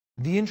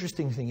The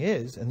interesting thing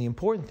is, and the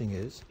important thing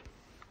is,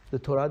 the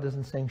Torah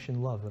doesn't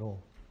sanction love at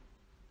all.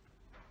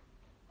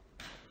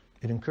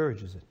 It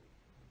encourages it.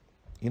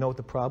 You know what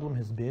the problem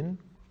has been?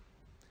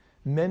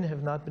 Men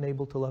have not been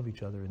able to love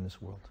each other in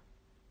this world.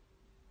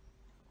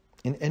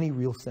 In any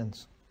real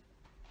sense.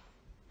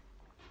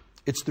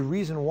 It's the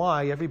reason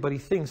why everybody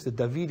thinks that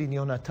David and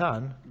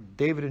Yonatan,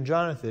 David and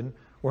Jonathan,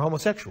 were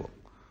homosexual.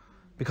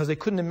 Because they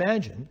couldn't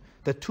imagine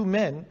that two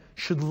men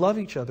should love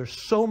each other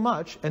so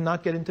much and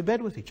not get into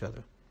bed with each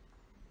other.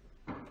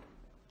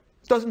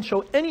 It doesn't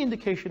show any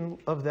indication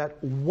of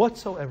that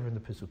whatsoever in the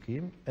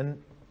Pesukim,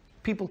 and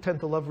people tend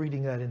to love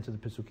reading that into the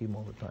Pesukim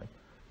all the time.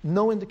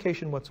 No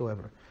indication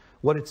whatsoever.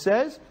 What it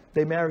says,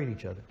 they married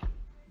each other.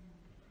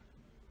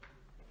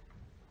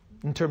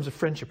 In terms of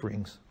friendship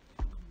rings.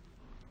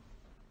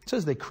 It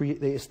says they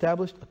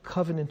established a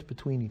covenant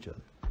between each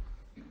other.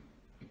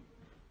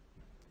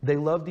 They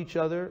loved each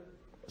other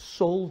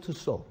soul to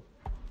soul.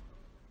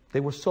 They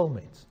were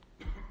soulmates.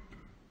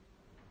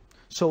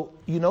 So,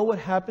 you know what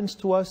happens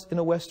to us in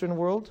a Western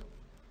world?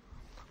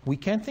 We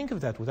can't think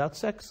of that without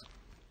sex.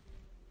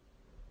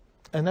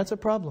 And that's a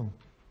problem.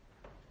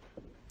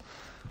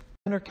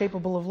 Men are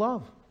capable of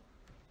love.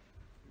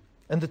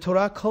 And the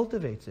Torah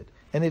cultivates it.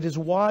 And it is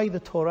why the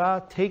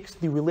Torah takes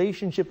the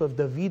relationship of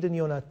David and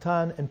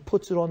Yonatan and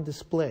puts it on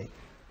display.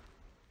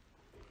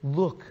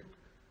 Look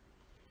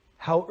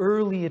how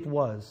early it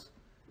was.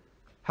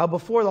 How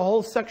before the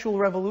whole sexual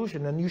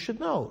revolution, and you should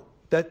know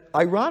that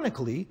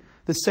ironically,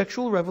 the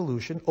sexual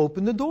revolution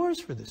opened the doors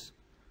for this.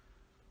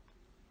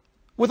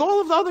 With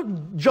all of the other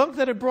junk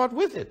that it brought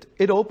with it,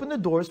 it opened the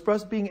doors for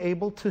us being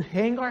able to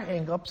hang our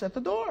hang-ups at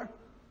the door.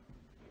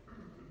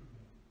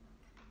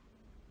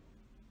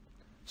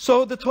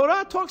 So the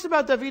Torah talks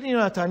about David and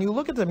Yonatan. You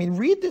look at them, I mean,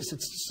 read this.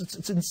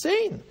 It's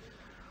insane.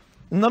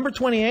 Number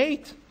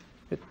 28.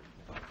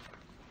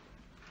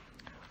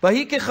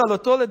 David's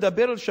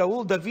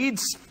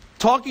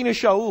talking to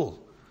Shaul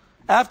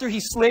after he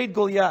slayed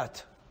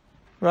Goliath.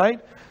 Right?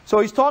 So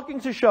he's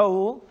talking to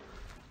Shaul,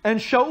 and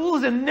Shaul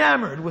is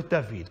enamored with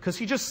David because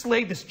he just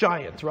slayed this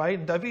giant, right?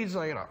 And David's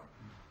like,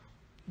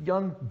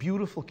 young,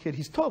 beautiful kid.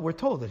 We're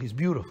told that he's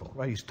beautiful,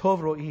 right? He's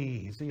tov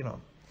ro'i, he's,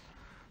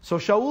 So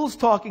Shaul's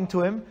talking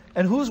to him,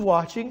 and who's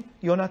watching?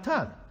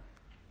 Yonatan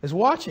is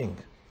watching.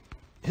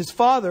 His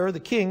father, the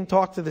king,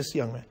 talked to this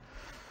young man.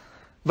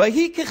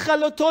 He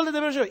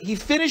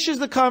finishes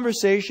the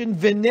conversation.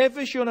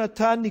 V'nefesh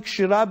Yonatan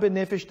nikshira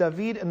b'nefesh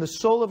David, and the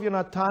soul of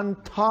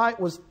Yonatan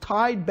was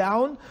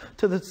bound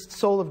to the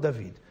soul of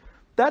David.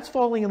 That's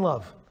falling in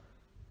love.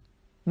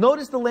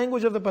 Notice the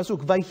language of the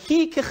pasuk.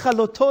 Vayhi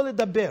kechaloto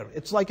ledaber.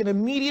 It's like an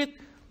immediate.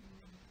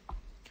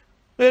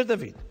 There's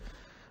David.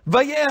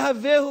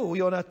 Vayehavehu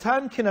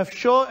Yonatan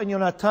kenafsho, and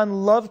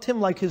Yonatan loved him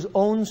like his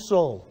own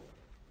soul.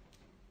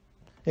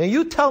 Now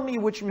you tell me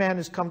which man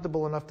is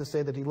comfortable enough to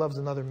say that he loves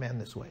another man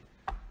this way.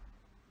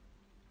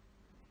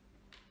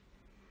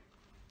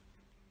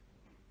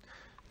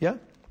 Yeah?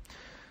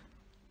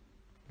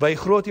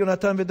 Vayichrot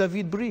Yonatan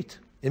v'David brit.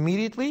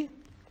 Immediately,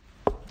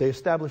 they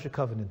establish a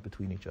covenant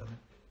between each other.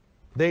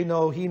 They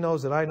know, he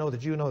knows that I know,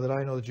 that you know, that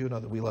I know, that you know,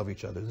 that we love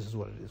each other. This is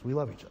what it is. We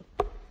love each other.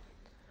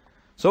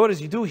 So what does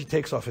he do? He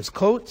takes off his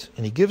coat,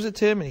 and he gives it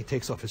to him, and he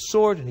takes off his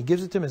sword, and he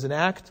gives it to him as an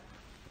act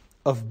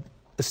of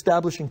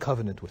establishing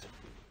covenant with him.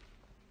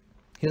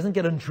 He doesn't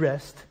get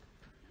undressed.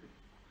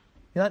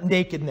 He's not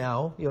naked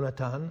now,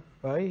 Yonatan,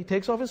 right? He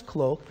takes off his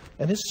cloak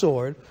and his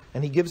sword,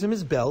 and he gives him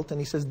his belt, and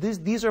he says,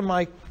 these are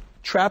my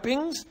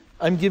trappings,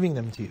 I'm giving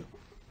them to you.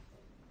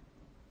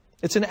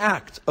 It's an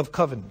act of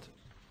covenant.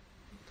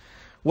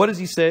 What does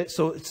he say?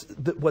 So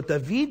what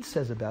David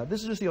says about,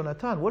 this is just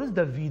Yonatan. What does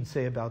David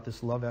say about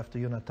this love after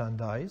Yonatan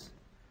dies?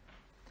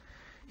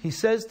 He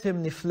says to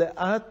him,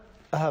 Nifle'at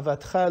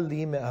ahavatcha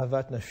li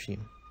me'ahavat nafshim.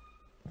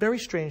 Very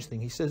strange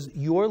thing. He says,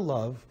 your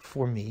love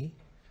for me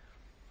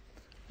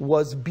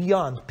was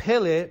beyond.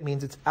 Pele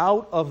means it's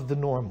out of the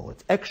normal.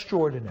 It's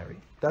extraordinary.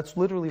 That's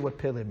literally what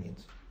Pele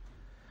means.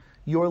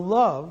 Your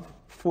love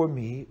for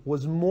me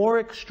was more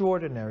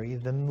extraordinary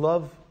than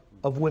love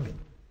of women.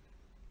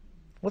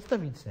 What's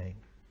David saying?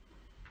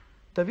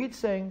 David's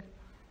saying,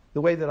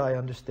 the way that I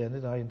understand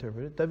it, I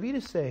interpret it, David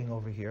is saying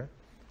over here,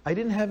 I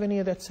didn't have any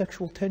of that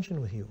sexual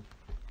tension with you.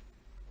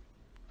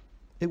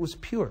 It was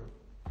pure.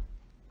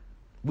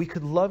 We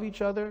could love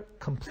each other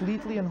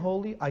completely and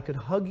wholly. I could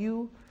hug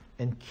you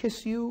and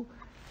kiss you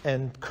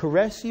and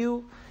caress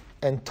you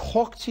and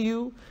talk to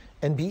you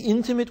and be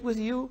intimate with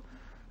you.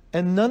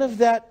 And none of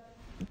that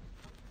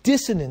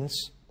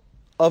dissonance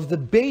of the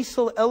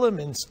basal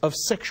elements of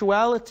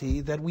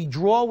sexuality that we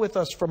draw with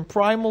us from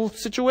primal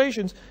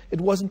situations, it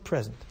wasn't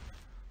present.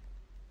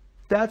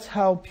 That's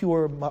how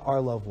pure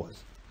our love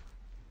was.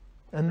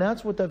 And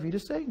that's what David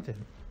is saying to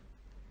him.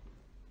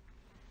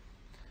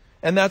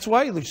 And that's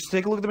why, let's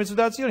take a look at the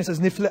Mitzvah Tzion. He says,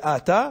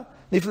 Nifle'ata.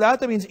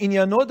 Nifle'ata means,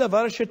 Inyano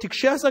davar asher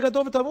tiksheh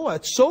sagado v'tamua.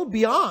 It's so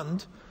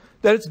beyond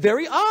that it's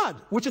very odd,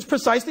 which is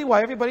precisely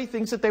why everybody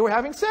thinks that they were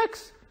having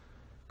sex.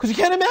 Because you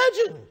can't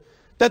imagine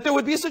that there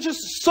would be such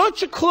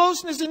a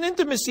closeness and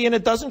intimacy and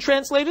it doesn't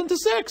translate into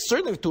sex.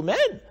 Certainly with two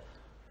men.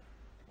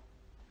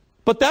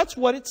 But that's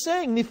what it's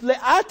saying.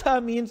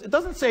 Nifle'ata means, it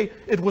doesn't say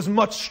it was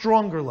much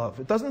stronger love.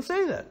 It doesn't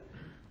say that.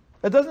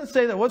 It doesn't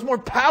say that it was more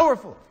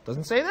powerful. It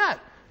doesn't say that.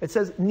 It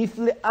says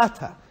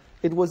nifle'ata.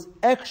 It was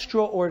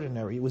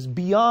extraordinary. It was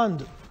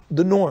beyond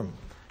the norm.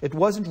 It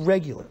wasn't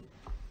regular.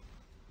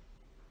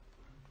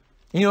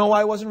 You know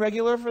why it wasn't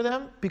regular for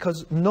them?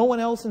 Because no one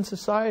else in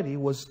society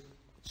was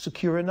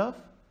secure enough,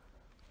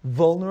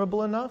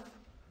 vulnerable enough,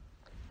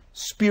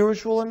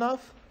 spiritual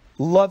enough,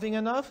 loving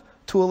enough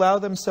to allow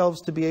themselves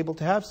to be able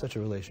to have such a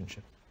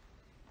relationship.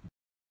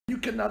 You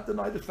cannot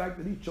deny the fact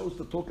that he chose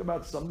to talk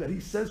about something that he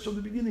says from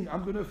the beginning,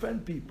 I'm going to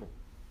offend people.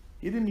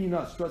 He didn't mean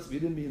us, trust me, he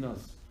didn't mean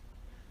us.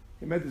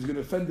 He meant he's going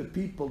to offend the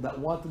people that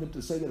wanted him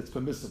to say that it's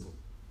permissible.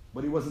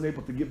 But he wasn't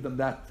able to give them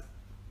that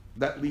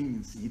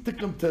leniency. He took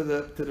them to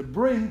the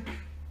brink,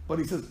 but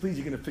he says, please,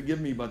 you're going to forgive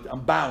me, but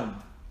I'm bound.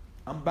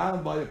 I'm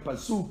bound by a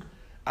pasuk,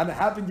 and I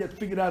haven't yet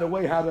figured out a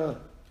way how to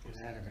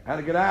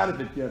get out of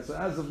it yet. So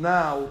as of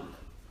now,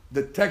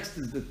 the text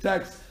is the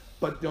text,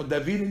 but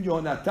David and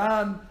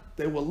Yonatan,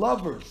 they were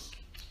lovers.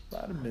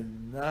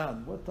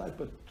 What type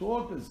of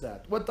talk is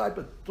that? What type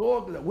of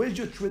talk is that? Where's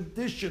your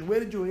tradition? Where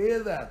did you hear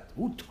that?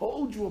 Who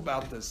told you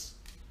about this?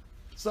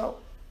 So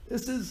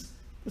this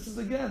is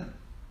again,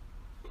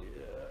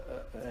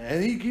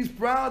 and he's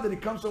proud that he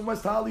comes from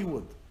West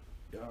Hollywood.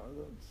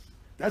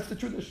 That's the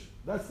tradition.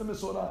 That's the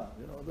Masorah.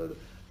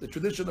 The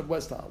tradition of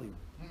West Hollywood.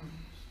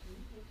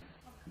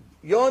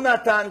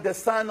 Yonatan, the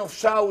son of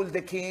Shaul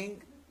the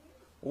king,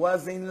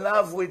 was in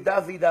love with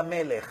David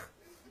HaMelech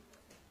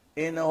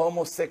in a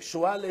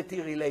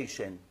homosexuality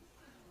relation.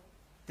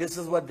 This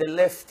is what the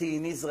lefty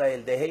in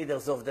Israel, the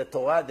haters of the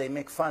Torah, they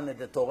make fun of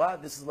the Torah.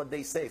 This is what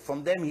they say.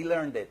 From them he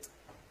learned it.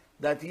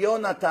 That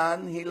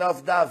Yonatan, he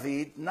loved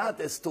David, not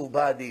as two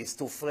buddies,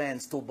 two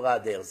friends, two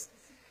brothers.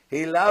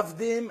 He loved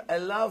him a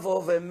love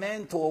of a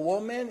man to a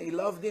woman. He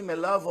loved him a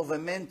love of a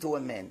man to a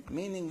man.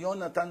 Meaning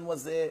Yonatan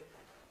was a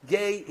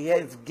gay, he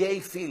had gay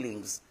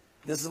feelings.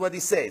 This is what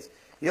he says.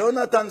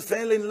 Yonatan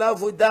fell in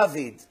love with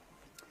David.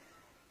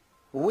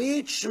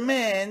 Which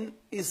man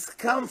is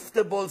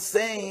comfortable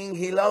saying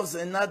he loves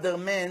another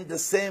man the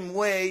same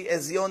way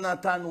as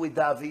Yonatan with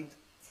David?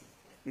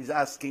 He's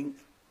asking.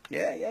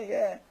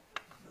 Yeah.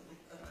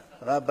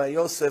 Rabbi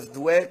Joseph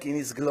Dweck in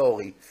his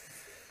glory.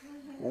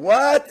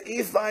 What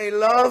if I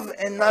love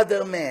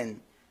another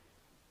man?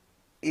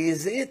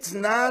 Is it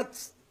not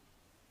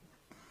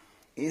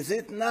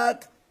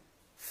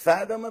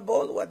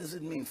fathomable? What does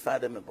it mean,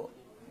 fathomable?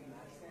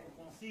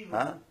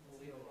 Huh?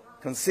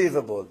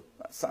 Conceivable.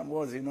 Some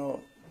words,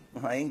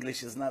 my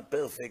English is not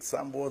perfect.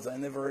 Some words I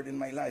never heard in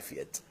my life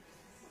yet.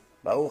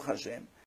 Baruch Hashem.